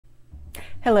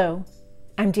Hello,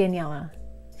 I'm Daniela.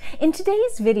 In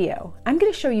today's video, I'm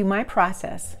going to show you my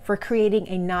process for creating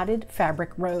a knotted fabric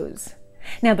rose.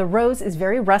 Now the rose is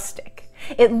very rustic.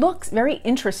 It looks very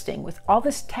interesting with all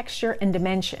this texture and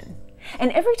dimension.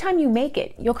 And every time you make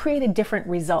it, you'll create a different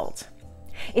result.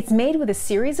 It's made with a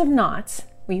series of knots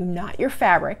where you knot your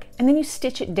fabric and then you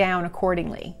stitch it down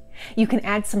accordingly. You can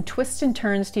add some twists and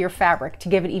turns to your fabric to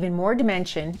give it even more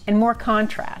dimension and more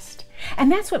contrast.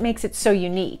 And that's what makes it so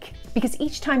unique, because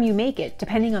each time you make it,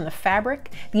 depending on the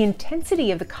fabric, the intensity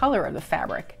of the color of the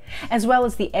fabric, as well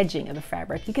as the edging of the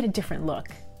fabric, you get a different look.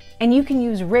 And you can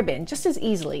use ribbon just as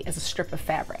easily as a strip of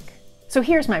fabric. So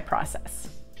here's my process.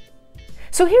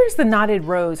 So here's the knotted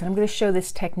rose, and I'm going to show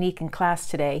this technique in class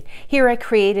today. Here I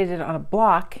created it on a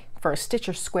block for a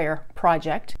Stitcher Square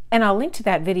project, and I'll link to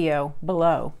that video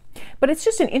below. But it's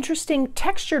just an interesting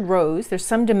textured rose. There's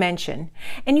some dimension,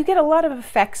 and you get a lot of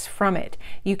effects from it.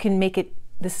 You can make it,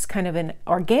 this is kind of an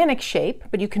organic shape,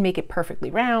 but you can make it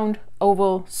perfectly round,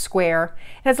 oval, square.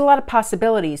 It has a lot of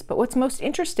possibilities, but what's most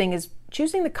interesting is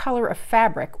choosing the color of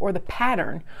fabric or the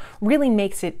pattern really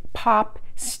makes it pop,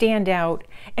 stand out,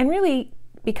 and really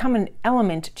become an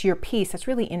element to your piece that's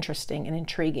really interesting and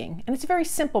intriguing. And it's a very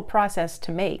simple process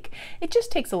to make. It just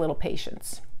takes a little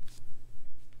patience.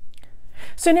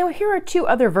 So now here are two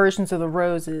other versions of the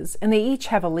roses, and they each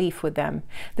have a leaf with them.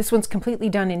 This one's completely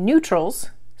done in neutrals,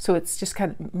 so it's just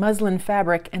kind of muslin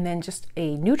fabric and then just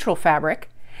a neutral fabric.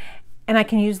 And I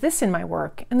can use this in my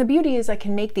work. And the beauty is I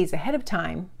can make these ahead of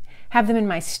time, have them in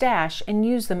my stash, and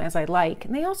use them as I like.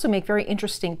 And they also make very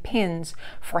interesting pins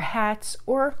for hats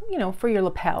or, for your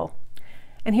lapel.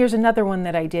 And here's another one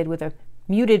that I did with a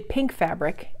muted pink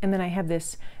fabric, and then I have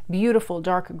this beautiful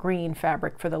dark green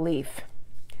fabric for the leaf.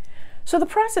 So the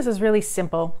process is really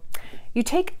simple. You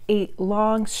take a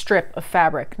long strip of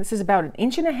fabric. This is about 1.5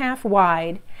 inches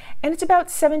wide, and it's about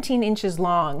 17 inches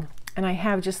long. And I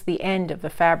have just the end of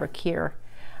the fabric here.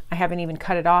 I haven't even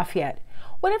cut it off yet.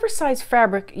 Whatever size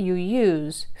fabric you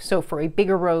use, so for a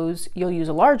bigger rose, you'll use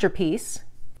a larger piece.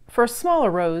 For a smaller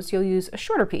rose, you'll use a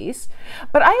shorter piece.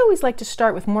 But I always like to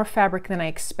start with more fabric than I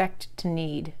expect to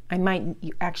need. I might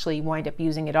actually wind up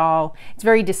using it all. It's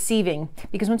very deceiving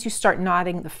because once you start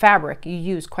knotting the fabric, you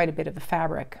use quite a bit of the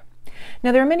fabric.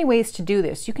 Now there are many ways to do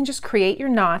this. You can just create your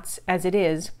knots as it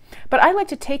is, but I like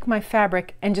to take my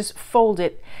fabric and just fold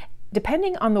it.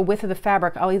 Depending on the width of the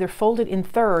fabric, I'll either fold it in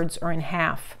thirds or in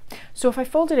half. So if I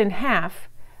fold it in half,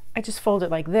 I just fold it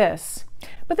like this.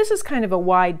 But this is kind of a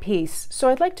wide piece, so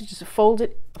I'd like to just fold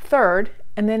it a third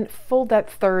and then fold that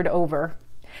third over.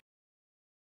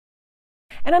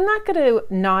 And I'm not going to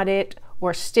knot it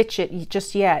or stitch it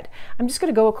just yet. I'm just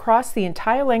going to go across the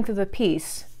entire length of the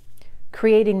piece,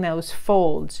 creating those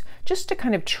folds just to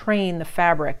kind of train the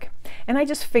fabric. And I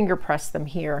just finger press them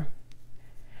here.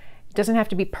 It doesn't have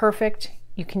to be perfect.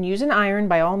 You can use an iron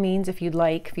by all means if you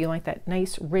like that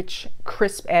nice, rich,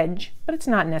 crisp edge, but it's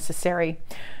not necessary.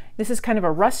 This is kind of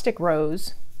a rustic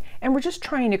rose, and we're just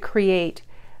trying to create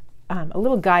a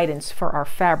little guidance for our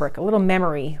fabric, a little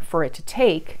memory for it to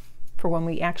take for when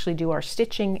we actually do our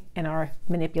stitching and our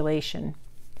manipulation.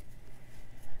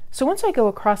 So once I go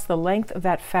across the length of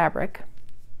that fabric,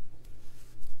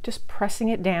 just pressing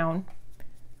it down,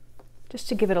 just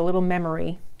to give it a little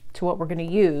memory to what we're going to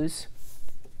use,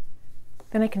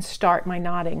 then I can start my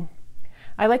knotting.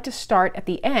 I like to start at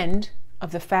the end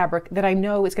of the fabric that I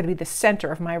know is going to be the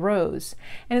center of my rose.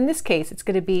 And in this case, it's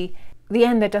going to be the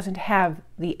end that doesn't have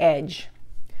the edge.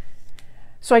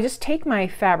 So I just take my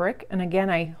fabric, and again,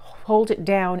 I hold it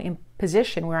down in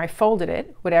position where I folded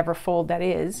it, whatever fold that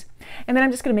is, and then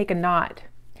I'm just going to make a knot.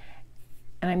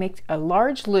 And I make a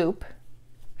large loop,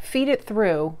 feed it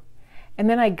through, and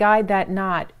then I guide that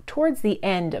knot towards the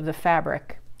end of the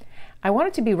fabric. I want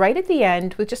it to be right at the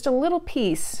end with just a little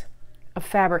piece of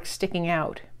fabric sticking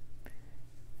out.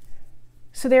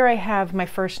 So there I have my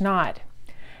first knot.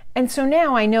 And so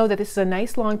now I know that this is a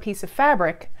nice long piece of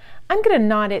fabric. I'm going to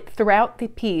knot it throughout the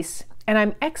piece, and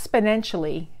I'm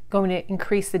exponentially going to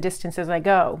increase the distance as I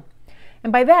go.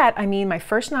 And by that I mean my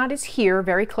first knot is here,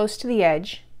 very close to the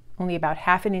edge, only about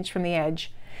 1/2 inch from the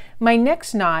edge. My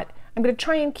next knot, I'm going to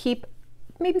try and keep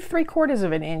maybe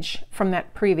 3/4 inch from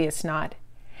that previous knot.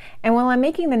 And while I'm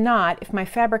making the knot, if my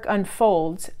fabric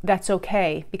unfolds, that's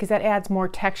okay, because that adds more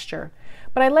texture.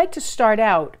 But I like to start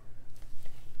out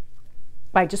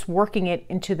by just working it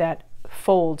into that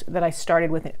fold that I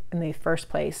started with in the first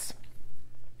place.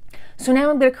 So now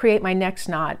I'm going to create my next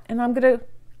knot, and I'm going to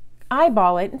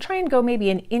eyeball it and try and go maybe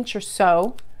 1 inch or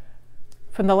so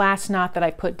from the last knot that I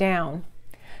put down.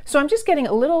 So I'm just getting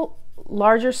a little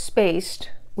larger spaced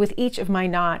with each of my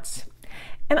knots.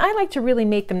 And I like to really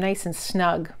make them nice and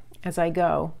snug. as I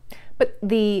go. But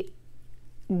the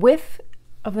width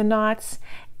of the knots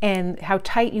and how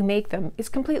tight you make them is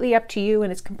completely up to you,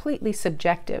 and it's completely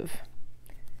subjective.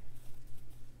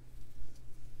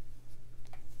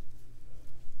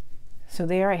 So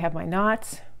there I have my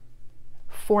knots,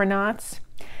 4 knots.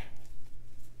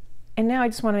 And now I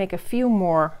just want to make a few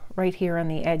more right here on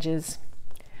the edges,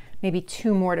 maybe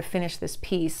 2 more to finish this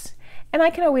piece. And I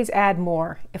can always add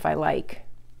more if I like.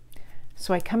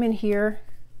 So I come in here,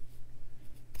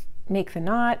 make the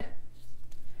knot,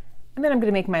 and then I'm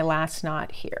going to make my last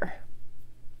knot here.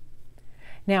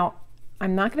 Now,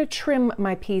 I'm not going to trim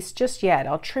my piece just yet.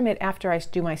 I'll trim it after I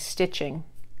do my stitching.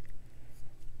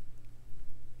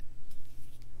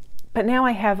 But now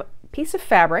I have a piece of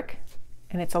fabric,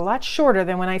 and it's a lot shorter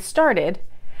than when I started,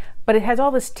 but it has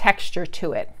all this texture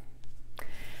to it.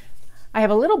 I have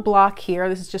a little block here.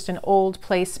 This is just an old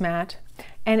placemat,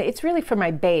 and it's really for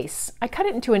my base. I cut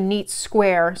it into a neat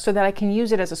square so that I can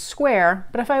use it as a square,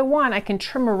 but if I want, I can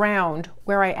trim around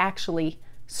where I actually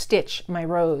stitch my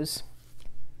rows.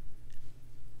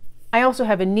 I also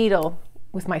have a needle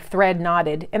with my thread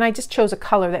knotted, and I just chose a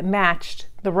color that matched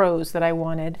the rows that I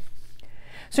wanted.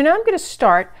 So now I'm going to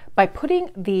start by putting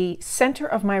the center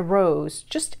of my rows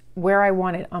just where I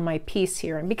want it on my piece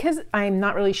here. And because I'm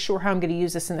not really sure how I'm going to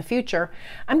use this in the future,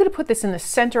 I'm going to put this in the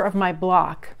center of my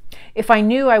block. If I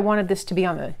knew I wanted this to be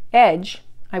on the edge,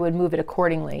 I would move it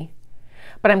accordingly.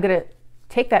 But I'm going to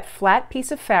take that flat piece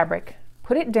of fabric,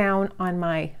 put it down on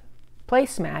my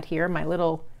placemat here, my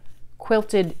little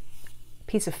quilted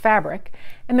piece of fabric.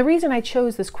 And the reason I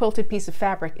chose this quilted piece of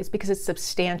fabric is because it's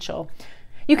substantial.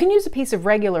 You can use a piece of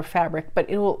regular fabric, but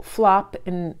it will flop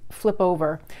and flip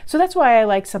over. So that's why I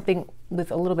like something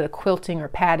with a little bit of quilting or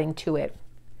padding to it.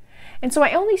 And so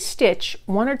I only stitch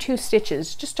 1 or 2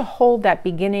 stitches just to hold that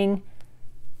beginning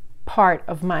part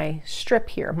of my strip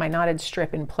here, my knotted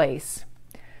strip, in place.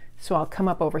 So I'll come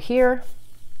up over here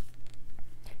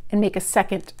and make a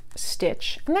second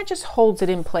stitch, and that just holds it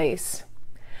in place.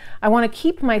 I want to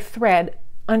keep my thread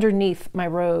underneath my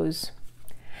rows.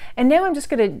 And now I'm just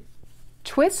going to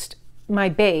twist my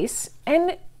base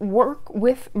and work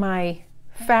with my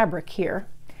fabric here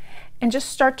and just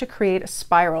start to create a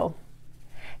spiral.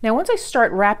 Now once I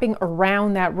start wrapping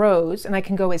around that rose, and I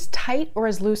can go as tight or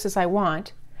as loose as I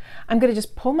want, I'm going to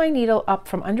just pull my needle up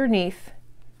from underneath,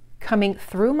 coming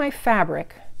through my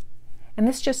fabric, and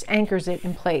this just anchors it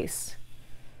in place.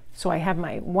 So I have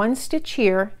my 1 stitch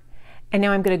here, and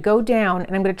now I'm going to go down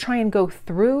and I'm going to try and go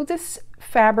through this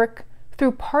fabric,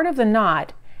 through part of the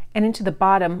knot, and into the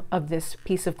bottom of this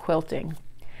piece of quilting.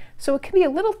 So it can be a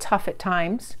little tough at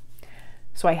times.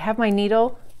 So I have my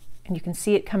needle, and you can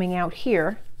see it coming out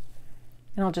here,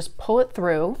 and I'll just pull it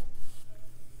through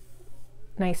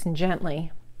nice and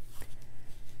gently.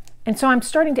 And so I'm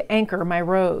starting to anchor my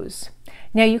rows.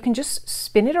 Now you can just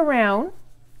spin it around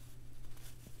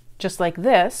just like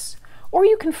this, or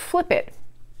you can flip it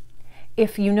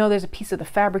if you know there's a piece of the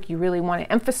fabric you really want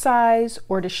to emphasize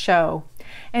or to show.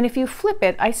 And if you flip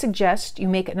it, I suggest you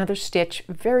make another stitch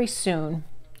very soon.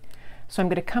 So I'm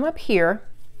going to come up here,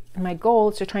 and my goal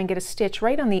is to try and get a stitch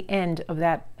right on the end of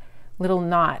that little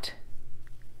knot.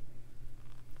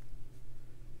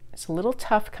 It's a little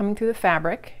tough coming through the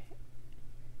fabric.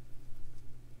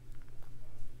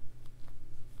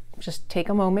 Just take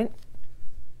a moment,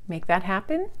 make that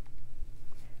happen.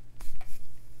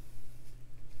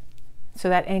 So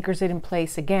that anchors it in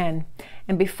place again.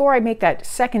 And before I make that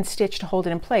second stitch to hold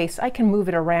it in place, I can move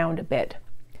it around a bit.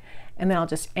 And then I'll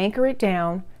just anchor it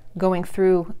down, going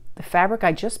through the fabric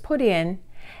I just put in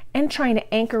and trying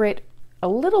to anchor it a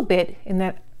little bit in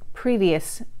that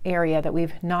previous area that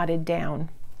we've knotted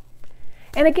down.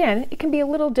 And again, it can be a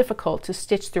little difficult to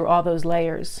stitch through all those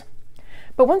layers.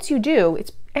 But once you do,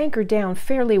 it's anchored down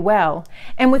fairly well.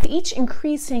 And with each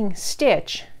increasing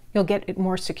stitch, you'll get it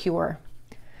more secure.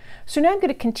 So now I'm going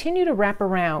to continue to wrap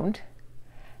around.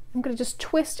 I'm going to just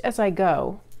twist as I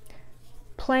go,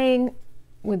 playing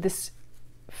with this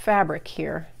fabric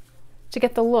here to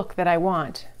get the look that I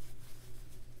want.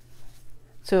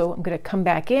 So I'm going to come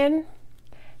back in,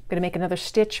 I'm going to make another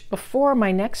stitch before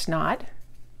my next knot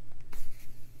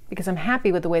because I'm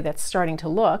happy with the way that's starting to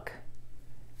look,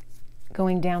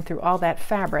 going down through all that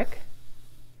fabric.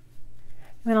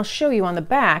 And then I'll show you on the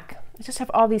back, I just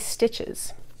have all these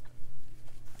stitches.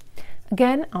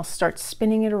 Again, I'll start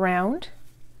spinning it around.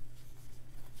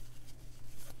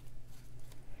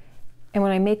 And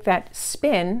when I make that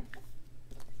spin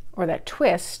or that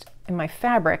twist in my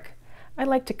fabric, I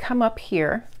like to come up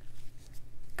here,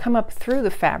 come up through the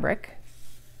fabric,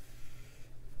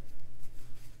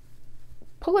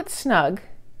 pull it snug,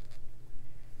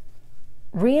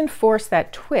 reinforce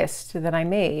that twist that I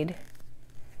made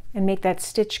and make that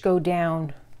stitch go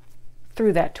down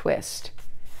through that twist.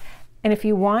 And if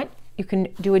you want, you can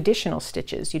do additional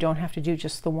stitches. You don't have to do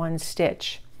just the one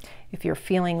stitch if you're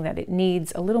feeling that it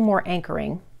needs a little more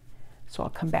anchoring. So I'll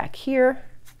come back here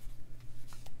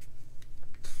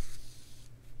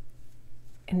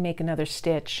and make another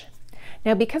stitch.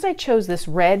 Now, because I chose this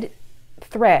red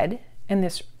thread and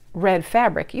this red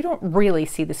fabric, you don't really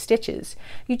see the stitches.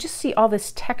 You just see all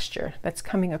this texture that's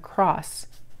coming across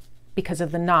because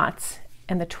of the knots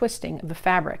and the twisting of the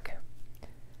fabric.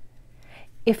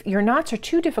 If your knots are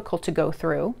too difficult to go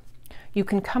through, you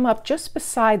can come up just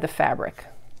beside the fabric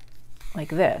like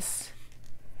this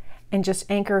and just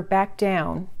anchor back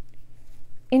down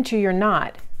into your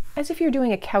knot as if you're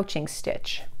doing a couching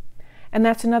stitch. And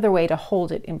that's another way to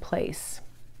hold it in place.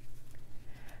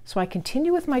 So I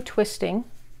continue with my twisting,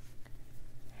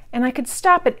 and I could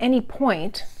stop at any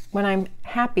point when I'm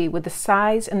happy with the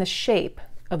size and the shape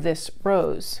of this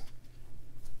rose.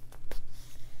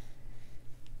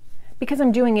 Because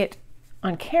I'm doing it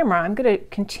on camera, I'm going to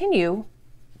continue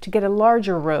to get a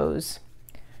larger rose,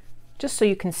 just so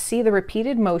you can see the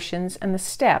repeated motions and the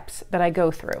steps that I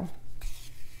go through.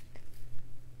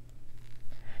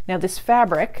 Now this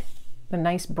fabric, the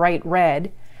nice bright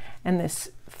red, and this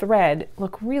thread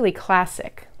look really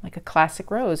classic, like a classic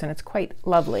rose, and it's quite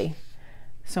lovely.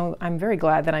 So I'm very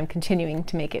glad that I'm continuing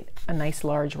to make it a nice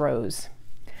large rose.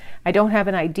 I don't have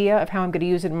an idea of how I'm going to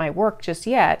use it in my work just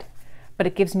yet, but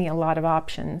it gives me a lot of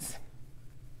options.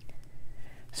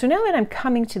 So now that I'm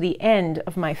coming to the end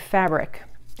of my fabric,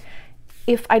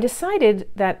 if I decided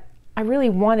that I really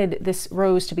wanted this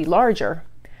rose to be larger,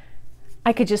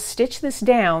 I could just stitch this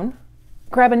down,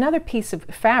 grab another piece of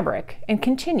fabric, and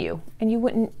continue, and you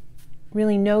wouldn't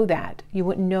really know that. You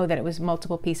wouldn't know that it was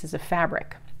multiple pieces of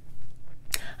fabric.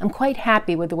 I'm quite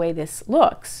happy with the way this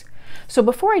looks. So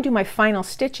before I do my final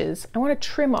stitches, I want to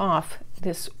trim off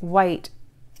this white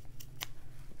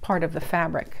part of the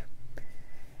fabric.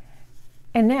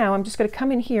 And now I'm just going to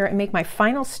come in here and make my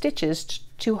final stitches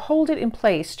to hold it in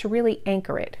place, to really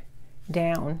anchor it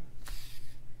down.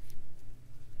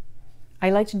 I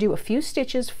like to do a few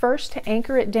stitches first to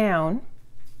anchor it down,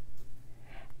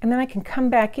 and then I can come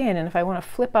back in, and if I want to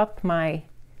flip up my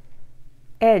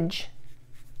edge,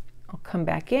 I'll come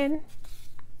back in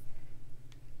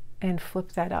and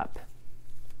flip that up.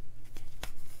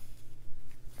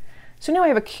 So now I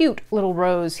have a cute little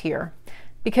rose here.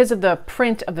 Because of the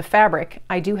print of the fabric,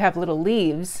 I do have little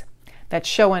leaves that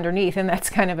show underneath, and that's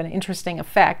kind of an interesting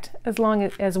effect, as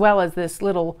well as this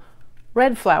little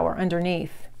red flower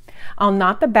underneath. I'll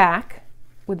knot the back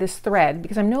with this thread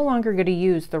because I'm no longer going to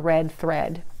use the red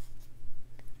thread.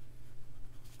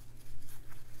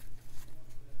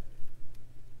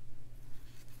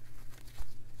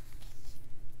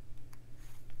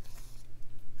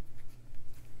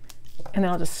 And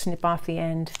then I'll just snip off the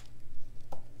end.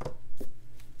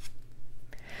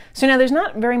 So now there's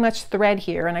not very much thread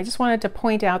here, and I just wanted to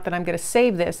point out that I'm going to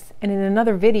save this, and in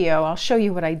another video I'll show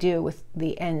you what I do with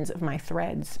the ends of my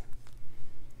threads.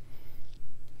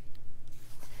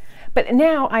 But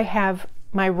now I have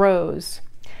my rose.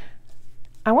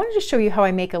 I wanted to show you how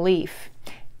I make a leaf.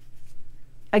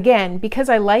 Again, because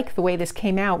I like the way this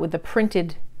came out with the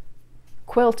printed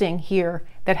quilting here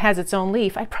that has its own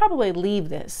leaf, I'd probably leave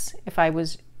this if I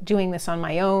was doing this on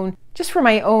my own, just for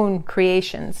my own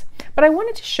creations. But I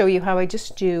wanted to show you how I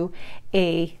just do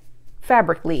a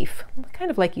fabric leaf,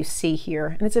 kind of like you see here,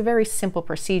 and it's a very simple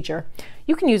procedure.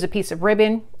 You can use a piece of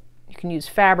ribbon, you can use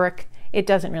fabric, it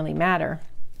doesn't really matter.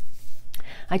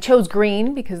 I chose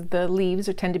green because the leaves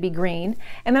tend to be green,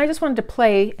 and then I just wanted to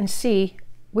play and see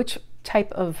which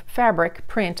type of fabric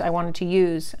print I wanted to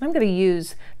use. I'm going to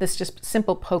use this just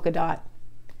simple polka dot.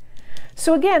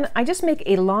 So again, I just make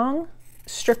a long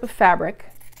strip of fabric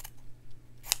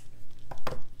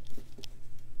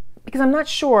because I'm not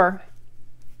sure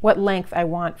what length I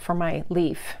want for my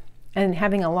leaf, and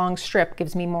having a long strip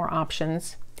gives me more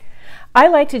options. I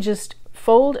like to just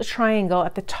fold a triangle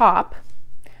at the top,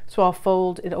 so I'll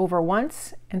fold it over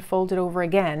once and fold it over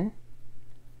again,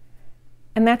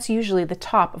 and that's usually the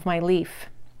top of my leaf.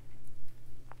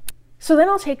 So then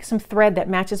I'll take some thread that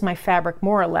matches my fabric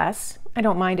more or less. I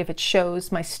don't mind if it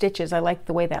shows my stitches, I like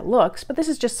the way that looks, but this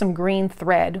is just some green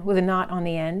thread with a knot on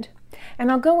the end.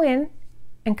 And I'll go in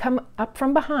and come up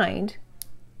from behind,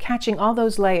 catching all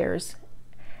those layers,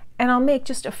 and I'll make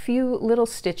just a few little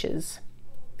stitches,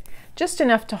 just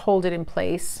enough to hold it in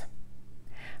place.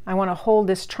 I want to hold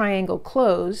this triangle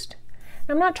closed.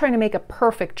 I'm not trying to make a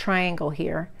perfect triangle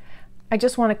here. I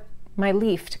just want my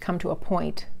leaf to come to a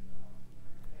point.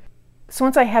 So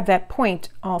once I have that point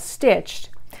all stitched,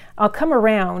 I'll come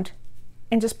around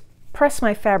and just press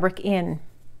my fabric in.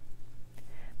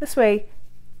 This way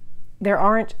there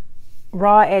aren't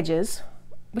raw edges,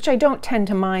 which I don't tend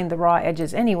to mind the raw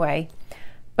edges anyway,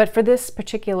 but for this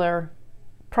particular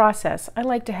process I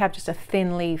like to have just a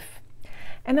thin leaf.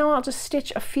 And now I'll just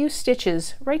stitch a few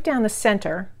stitches right down the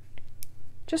center,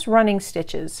 just running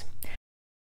stitches.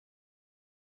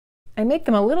 I make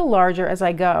them a little larger as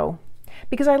I go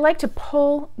because I like to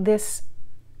pull this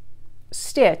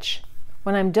stitch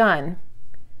when I'm done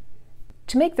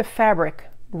to make the fabric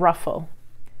ruffle.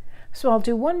 So I'll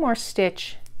do one more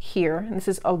stitch here, and this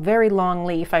is a very long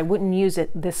leaf. I wouldn't use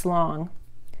it this long.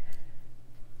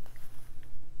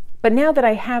 But now that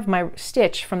I have my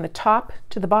stitch from the top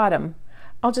to the bottom,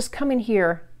 I'll just come in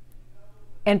here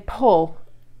and pull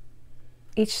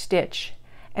each stitch.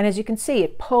 And as you can see,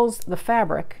 it pulls the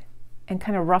fabric and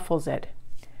kind of ruffles it.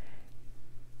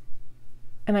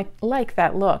 And I like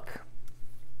that look.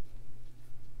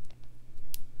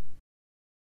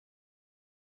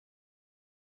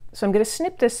 So I'm going to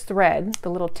snip this thread, the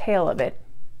little tail of it,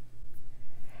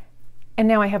 and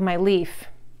now I have my leaf.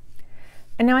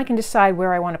 And now I can decide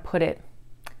where I want to put it.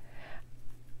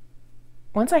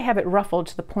 Once I have it ruffled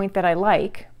to the point that I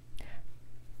like,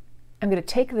 I'm going to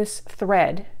take this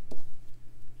thread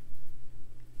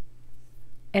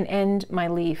and end my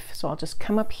leaf. So I'll just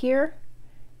come up here,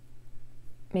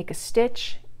 make a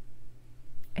stitch,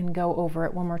 and go over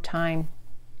it one more time.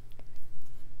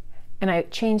 And I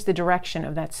change the direction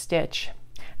of that stitch.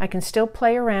 I can still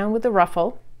play around with the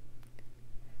ruffle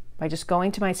by just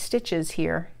going to my stitches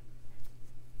here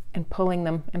and pulling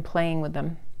them and playing with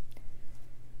them.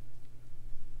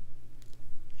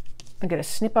 I'm going to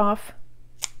snip off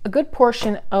a good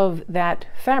portion of that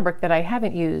fabric that I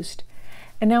haven't used,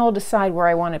 and now I'll decide where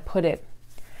I want to put it.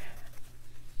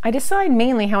 I decide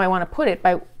mainly how I want to put it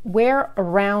by where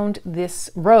around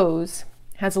this rose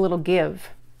has a little give.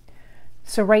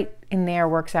 So right in there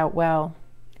works out well.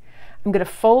 I'm going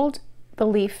to fold the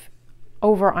leaf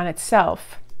over on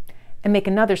itself and make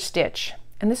another stitch.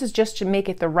 And this is just to make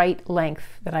it the right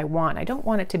length that I want. I don't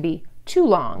want it to be too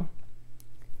long.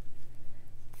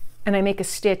 And I make a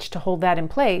stitch to hold that in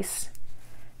place.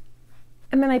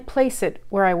 And then I place it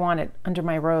where I want it under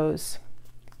my rose.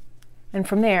 And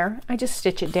from there, I just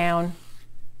stitch it down.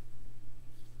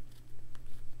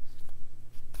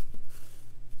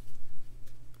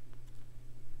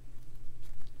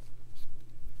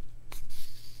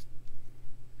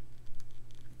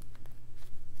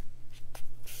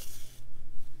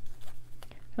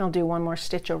 And I'll do one more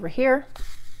stitch over here.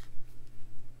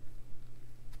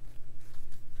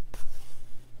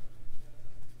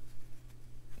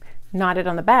 Knot it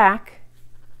on the back.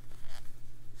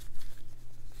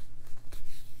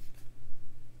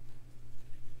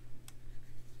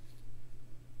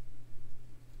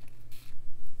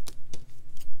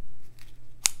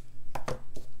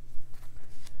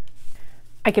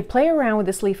 I could play around with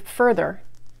this leaf further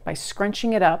by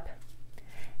scrunching it up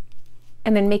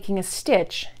and then making a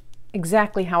stitch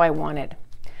exactly how I want it.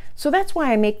 So that's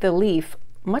why I make the leaf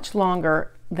much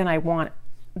longer than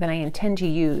I intend to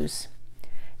use,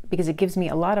 because it gives me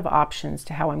a lot of options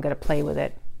to how I'm going to play with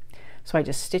it. So I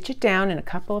just stitch it down in a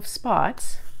couple of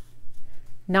spots,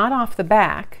 knot off the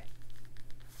back,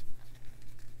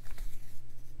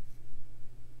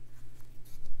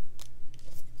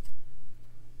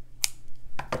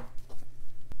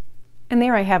 and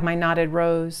there I have my knotted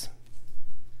rose.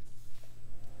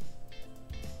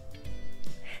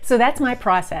 So that's my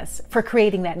process for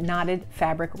creating that knotted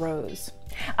fabric rose.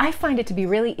 I find it to be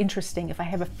really interesting. If I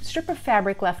have a strip of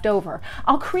fabric left over,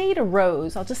 I'll create a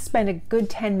rose. I'll just spend a good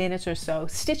 10 minutes or so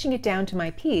stitching it down to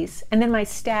my piece, and then my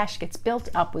stash gets built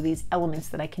up with these elements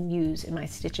that I can use in my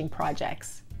stitching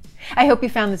projects. I hope you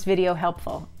found this video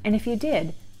helpful, and if you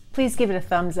did, please give it a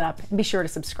thumbs up and be sure to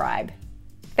subscribe.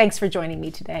 Thanks for joining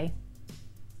me today.